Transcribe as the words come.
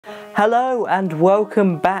Hello and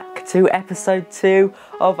welcome back to episode 2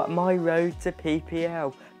 of my road to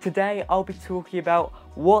PPL. Today I'll be talking about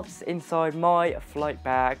what's inside my flight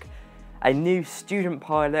bag, a new student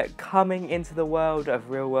pilot coming into the world of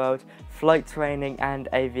real world flight training and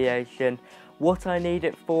aviation, what I need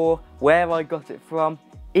it for, where I got it from,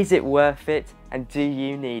 is it worth it, and do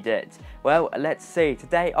you need it? Well, let's see.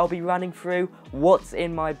 Today I'll be running through what's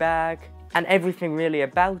in my bag and everything really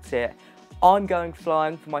about it. I'm going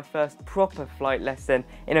flying for my first proper flight lesson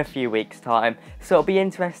in a few weeks' time, so it'll be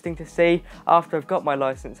interesting to see after I've got my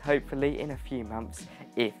license, hopefully in a few months,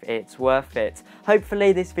 if it's worth it.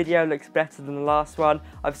 Hopefully this video looks better than the last one.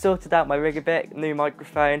 I've sorted out my rig a bit, new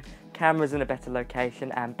microphone, cameras in a better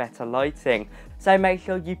location and better lighting. So make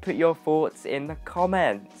sure you put your thoughts in the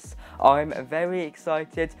comments. I'm very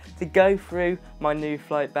excited to go through my new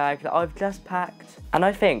flight bag that I've just packed, and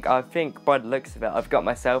I think by the looks of it I've got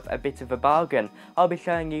myself a bit of a bargain. I'll be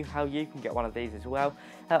showing you how you can get one of these as well.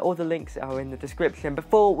 All the links are in the description.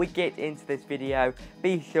 Before we get into this video,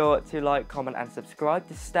 be sure to like, comment and subscribe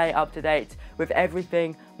to stay up to date with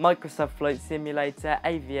everything Microsoft Flight Simulator,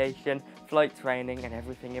 aviation, flight training and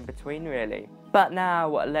everything in between really. But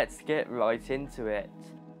now let's get right into it.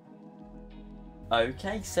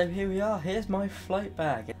 Okay, so here we are, here's my flight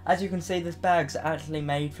bag. As you can see, this bag's actually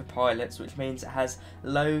made for pilots, which means it has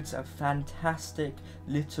loads of fantastic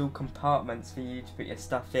little compartments for you to put your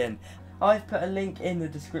stuff in. I've put a link in the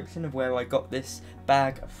description of where I got this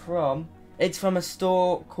bag from. It's from a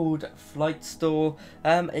store called Flight Store.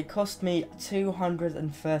 It cost me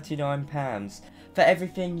 £239 for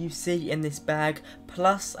everything you see in this bag,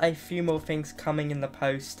 plus a few more things coming in the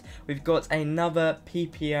post. We've got another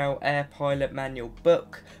PPL Air Pilot Manual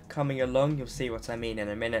book coming along, you'll see what I mean in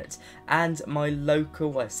a minute, and my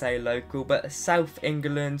local, I say local, but South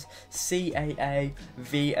England CAA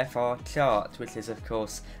VFR chart, which is of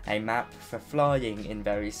course a map for flying in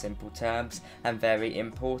very simple terms and very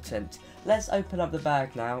important. Let's open up the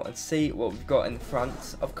bag now and see what we've got in the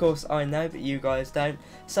front. Of course I know, but you guys don't.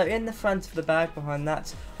 So in the front of the bag behind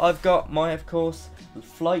that, I've got my, of course,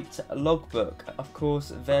 flight logbook. Of course,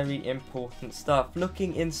 very important stuff.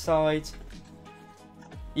 Looking inside,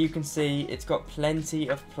 you can see it's got plenty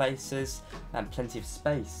of places and plenty of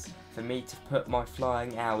space for me to put my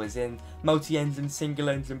flying hours in. Multi-engine,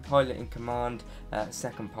 single-engine, pilot in command,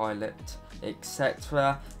 second pilot,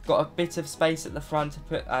 etc. Got a bit of space at the front to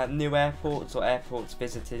put new airports or airports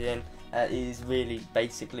visited in. It is really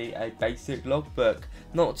basically a basic logbook.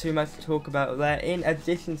 Not too much to talk about there. In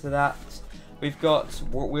addition to that, we've got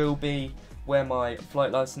what will be where my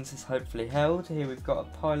flight license is hopefully held. Here we've got a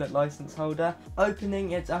pilot license holder. Opening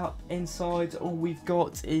it up inside, all we've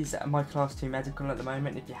got is my class 2 medical at the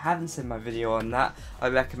moment. If you haven't seen my video on that, I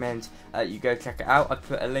recommend you go check it out. I've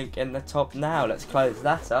put a link in the top now. Let's close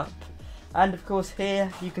that up. And of course here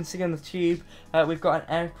you can see on the tube we've got an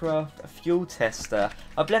aircraft fuel tester.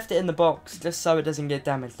 I've left it in the box just so it doesn't get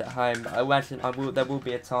damaged at home. I imagine there will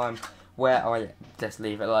be a time where I just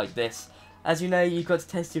leave it like this. As you know, you've got to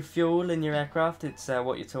test your fuel in your aircraft. It's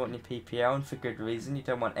what you're taught in your PPL, and for good reason. You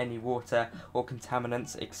don't want any water or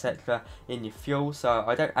contaminants, etc. in your fuel, so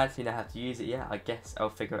I don't actually know how to use it yet. I guess I'll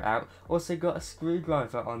figure it out. Also got a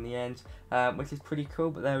screwdriver on the end, which is pretty cool,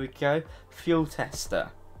 but there we go. Fuel tester.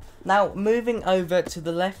 Now, moving over to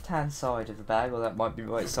the left-hand side of the bag, or that might be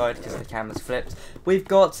right side because the camera's flipped, we've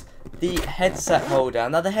got the headset holder.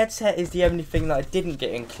 Now, the headset is the only thing that I didn't get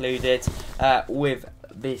included with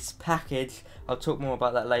this package. I'll talk more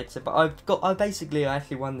about that later, but I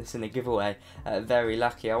actually won this in a giveaway. Very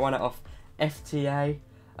lucky. I won it off FTA.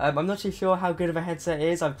 I'm not too sure how good of a headset it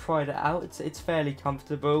is. I've tried it out. It's fairly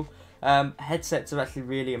comfortable. Headsets are actually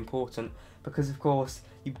really important because, of course,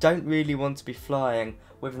 you don't really want to be flying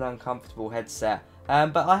with an uncomfortable headset.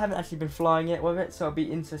 But I haven't actually been flying it with it, so it'll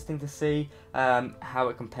be interesting to see how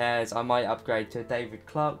it compares. I might upgrade to a David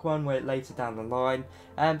Clark one later down the line,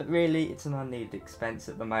 but really it's an unneeded expense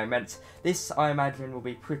at the moment. This, I imagine, will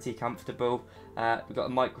be pretty comfortable. We've got a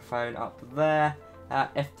microphone up there,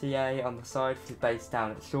 FTA on the side, which is based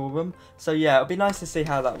down at Showroom. So yeah, it'll be nice to see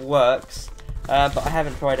how that works. But I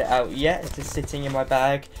haven't tried it out yet. It's just sitting in my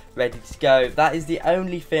bag, ready to go. That is the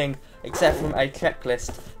only thing, except from a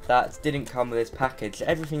checklist, that didn't come with this package.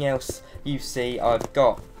 Everything else you see I've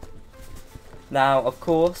got. Now, of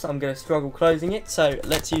course, I'm going to struggle closing it, so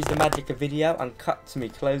let's use the magic of video and cut to me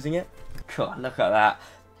closing it. God, look at that.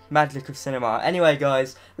 Magic of cinema. Anyway,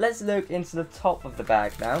 guys, let's look into the top of the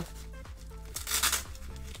bag now.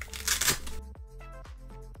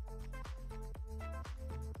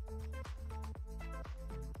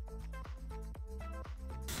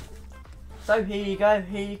 So here you go,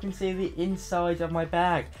 here you can see the inside of my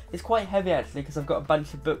bag. It's quite heavy actually because I've got a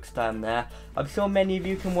bunch of books down there. I'm sure many of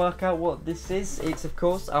you can work out what this is. It's of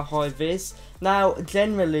course a high-vis. Now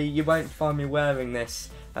generally you won't find me wearing this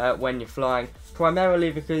when you're flying,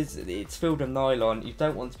 primarily because it's filled with nylon. You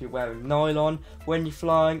don't want to be wearing nylon when you're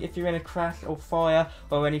flying. If you're in a crash or fire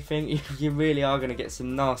or anything, you really are going to get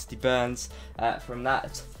some nasty burns from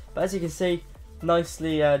that. But as you can see,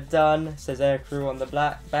 nicely done. It says aircrew on the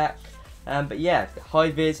back. But yeah,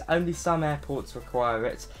 high-vis, only some airports require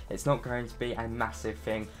it. It's not going to be a massive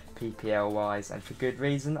thing PPL wise, and for good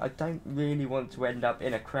reason. I don't really want to end up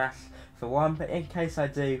in a crash for one, but in case I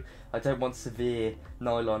do, I don't want severe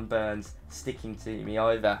nylon burns sticking to me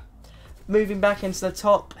either. Moving back into the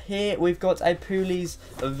top here, we've got a Pulleys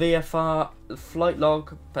VFR flight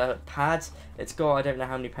log pad. It's got, I don't know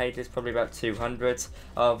how many pages, probably about 200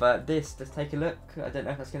 of this. Let's take a look. I don't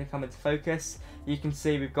know if that's going to come into focus. You can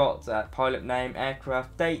see we've got pilot name,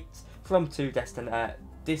 aircraft, date, from to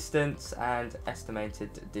distance and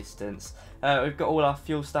estimated distance. We've got all our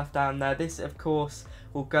fuel stuff down there. This of course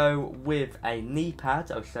will go with a knee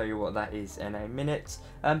pad. I'll show you what that is in a minute.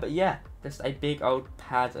 But yeah, just a big old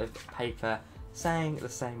pad of paper saying the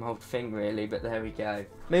same old thing really, but there we go.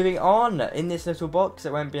 Moving on, in this little box,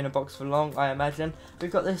 it won't be in a box for long I imagine, we've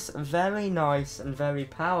got this very nice and very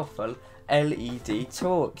powerful LED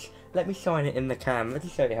torch. Let me shine it in the camera to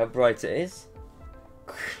show you how bright it is.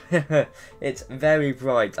 It's very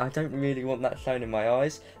bright. I don't really want that shown in my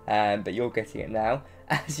eyes, but you're getting it now.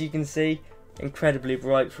 As you can see, incredibly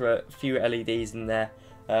bright for a few LEDs in there.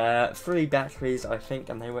 3 batteries I think,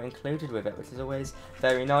 and they were included with it, which is always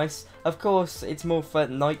very nice. Of course it's more for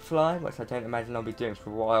night flying, which I don't imagine I'll be doing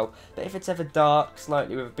for a while, but if it's ever dark,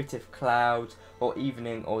 slightly with a bit of cloud or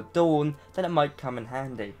evening or dawn, then it might come in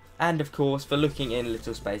handy. And of course for looking in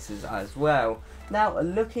little spaces as well. Now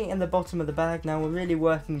looking in the bottom of the bag, now we're really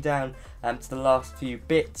working down to the last few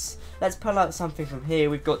bits. Let's pull out something from here.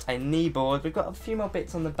 We've got a knee board, we've got a few more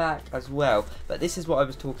bits on the back as well, but this is what I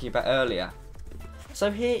was talking about earlier. So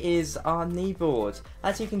here is our knee board.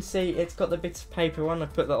 As you can see, it's got the bit of paper on. I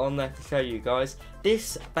put that on there to show you guys.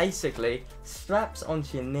 This basically straps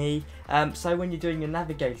onto your knee, so when you're doing your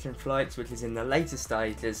navigation flights, which is in the later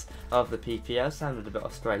stages of the PPL, sounded a bit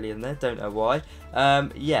Australian there, don't know why.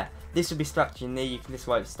 Yeah, this will be strapped to your knee. You can just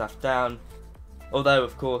wipe stuff down. Although,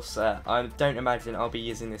 of course, I don't imagine I'll be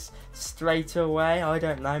using this straight away. I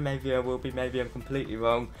don't know, maybe I will be, maybe I'm completely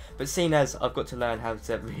wrong. But seeing as I've got to learn how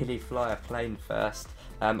to really fly a plane first,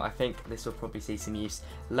 I think this will probably see some use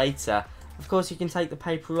later. Of course, you can take the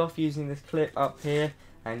paper off using this clip up here,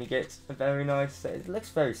 and you get a very nice, it looks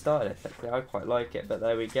very stylish actually, I quite like it, but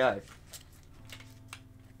there we go.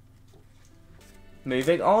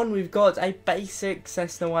 Moving on, we've got a basic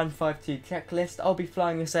Cessna 152 checklist. I'll be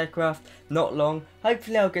flying this aircraft not long.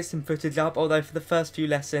 Hopefully I'll get some footage up, although for the first few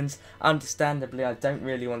lessons, understandably, I don't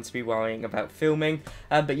really want to be worrying about filming.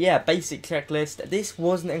 But yeah, basic checklist. This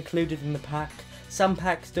wasn't included in the pack. Some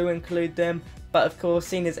packs do include them, but of course,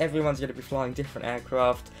 seeing as everyone's going to be flying different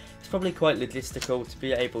aircraft, it's probably quite logistical to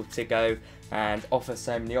be able to go and offer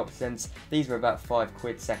so many options. These were about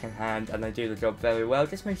 £5 second hand, and they do the job very well.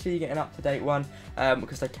 Just make sure you get an up-to-date one,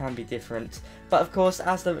 because they can be different. But of course,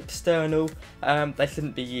 as they're external, they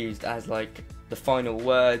shouldn't be used as like the final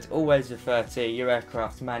word. Always refer to your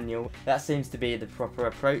aircraft manual. That seems to be the proper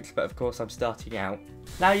approach, but of course I'm starting out.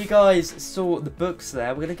 Now you guys saw the books there.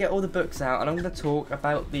 We're going to get all the books out, and I'm going to talk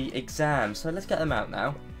about the exams. So let's get them out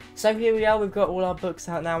now. So here we are, we've got all our books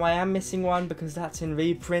out now. I am missing one because that's in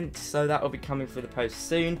reprint, so that will be coming through the post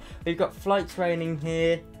soon. We've got flight training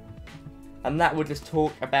here, and that will just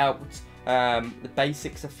talk about the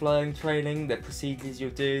basics of flying training, the procedures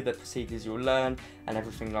you'll do, the procedures you'll learn, and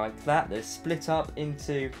everything like that. They're split up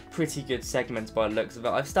into pretty good segments by the looks of it.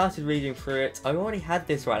 I've started reading through it. I already had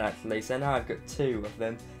this one actually, so now I've got 2 of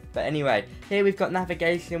them. But anyway, here we've got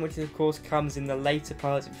navigation, which of course comes in the later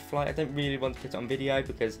parts of your flight. I don't really want to put it on video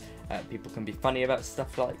because people can be funny about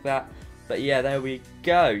stuff like that. But yeah, there we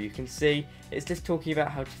go. You can see it's just talking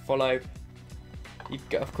about how to follow. You've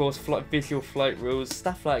got, of course, visual flight rules,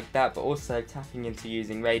 stuff like that, but also tapping into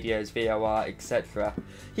using radios, VOR, etc.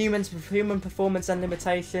 Human performance and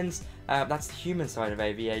limitations, that's the human side of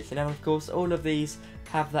aviation. And of course, all of these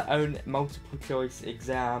have their own multiple choice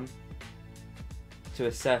exam to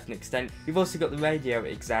a certain extent. You've also got the radio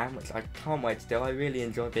exam, which I can't wait to do. I really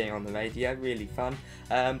enjoy being on the radio, really fun.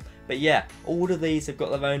 But yeah, all of these have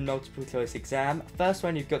got their own multiple choice exam. First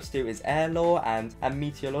one you've got to do is air law and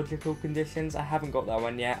meteorological conditions. I haven't got that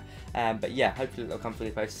one yet, but yeah, hopefully it'll come through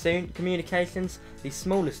the post soon. Communications, the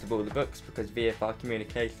smallest of all the books because VFR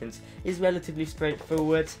communications is relatively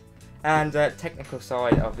straightforward. and technical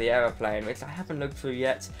side of the aeroplane, which I haven't looked through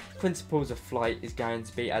yet. Principles of Flight is going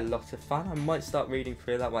to be a lot of fun. I might start reading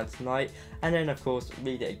through that one tonight, and then of course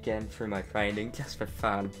read it again through my training just for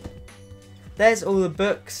fun. There's all the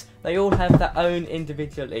books. They all have their own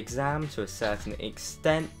individual exam to a certain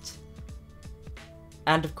extent.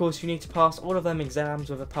 And of course you need to pass all of them exams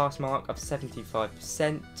with a pass mark of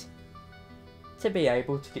 75% to be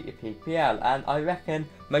able to get your PPL, and I reckon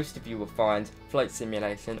most of you will find flight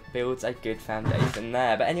simulation builds a good foundation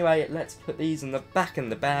there. But anyway, let's put these in the back in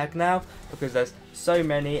the bag now, because there's so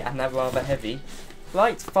many and they're rather heavy.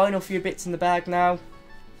 Right, final few bits in the bag now.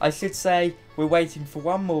 I should say we're waiting for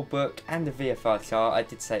one more book and a VFR chart. I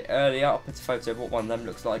did say earlier. I'll put a photo of what one of them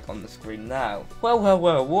looks like on the screen now.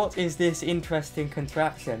 Well, what is this interesting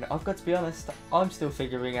contraption? I've got to be honest, I'm still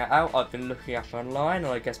figuring it out. I've been looking up online, and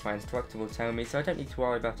I guess my instructor will tell me, so I don't need to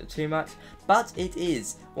worry about it too much. But it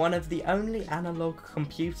is one of the only analog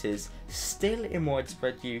computers still in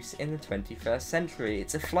widespread use in the 21st century.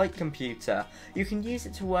 It's a flight computer. You can use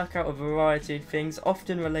it to work out a variety of things,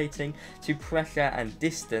 often relating to pressure and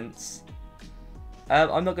distance.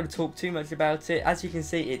 I'm not going to talk too much about it. As you can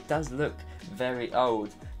see, it does look very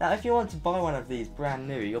old. Now, if you want to buy one of these brand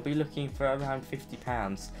new, you'll be looking for around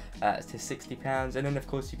 £50 to £60, and then of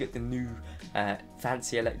course you get the new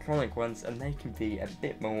fancy electronic ones, and they can be a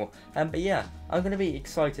bit more. But yeah, I'm going to be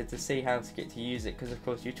excited to see how to get to use it, because of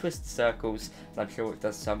course you twist the circles, and I'm sure it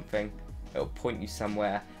does something. It'll point you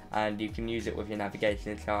somewhere, and you can use it with your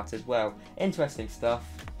navigation chart as well. Interesting stuff.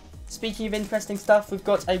 Speaking of interesting stuff, we've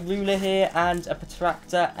got a ruler here and a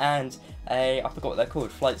protractor and I forgot what they're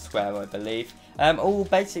called, flight square I believe. All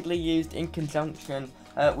basically used in conjunction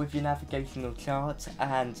with your navigational chart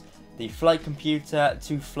and the flight computer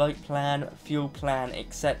to flight plan, fuel plan,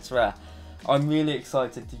 etc. I'm really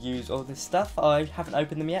excited to use all this stuff. I haven't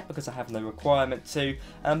opened them yet because I have no requirement to,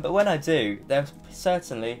 but when I do, there'll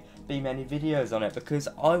certainly be many videos on it, because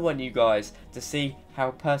I want you guys to see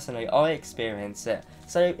how personally I experience it.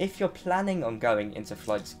 So if you're planning on going into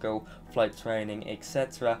flight school, flight training,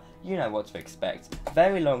 etc., you know what to expect.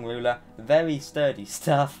 Very long ruler, very sturdy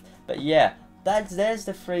stuff, but yeah, there's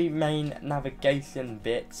the three main navigation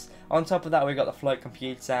bits. On top of that, we've got the flight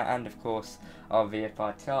computer and of course our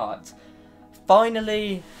VFR chart.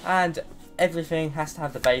 Finally, and everything has to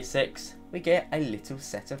have the basics, we get a little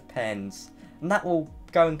set of pens, and that will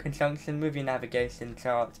go in conjunction with your navigation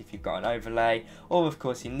chart if you've got an overlay, or of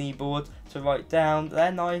course your kneeboard to write down.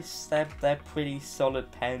 They're nice, they're pretty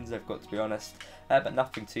solid pens, I've got to be honest, but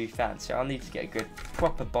nothing too fancy. I'll need to get a good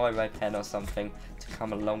proper biro pen or something to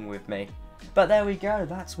come along with me. But there we go,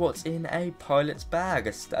 that's what's in a pilot's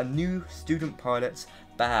bag, a new student pilot's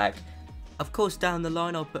bag. Of course, down the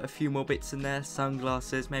line I'll put a few more bits in there,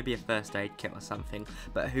 sunglasses, maybe a first aid kit or something,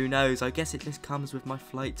 but who knows, I guess it just comes with my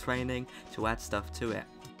flight training to add stuff to it.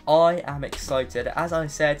 I am excited. As I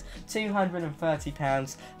said,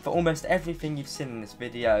 £230 for almost everything you've seen in this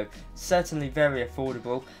video. Certainly very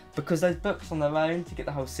affordable, because those books on their own, to get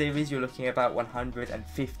the whole series, you're looking at about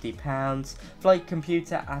 £150. Flight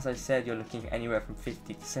computer, as I said, you're looking anywhere from £50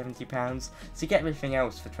 to £70. To get everything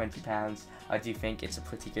else for £20, I do think it's a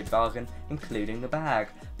pretty good bargain, including the bag.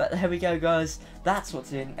 But there we go, guys. That's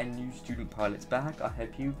what's in a new student pilot's bag. I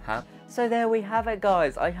hope you have. So there we have it,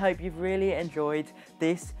 guys. I hope you've really enjoyed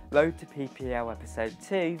this Road to PPL episode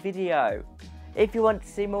 2 video. If you want to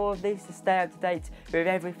see more of these to stay up to date with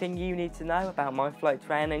everything you need to know about my flight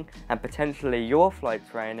training and potentially your flight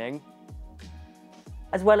training,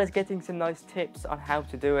 as well as getting some nice tips on how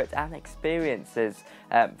to do it and experiences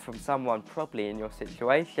from someone probably in your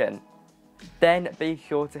situation, then be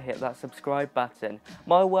sure to hit that subscribe button.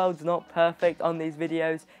 My world's not perfect on these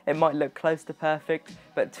videos, it might look close to perfect,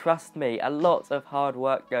 but trust me, a lot of hard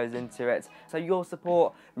work goes into it, so your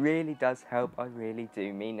support really does help, I really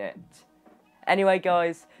do mean it. Anyway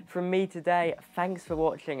guys, from me today, thanks for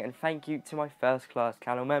watching and thank you to my first class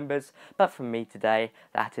channel members, but from me today,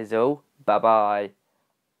 that is all, bye bye.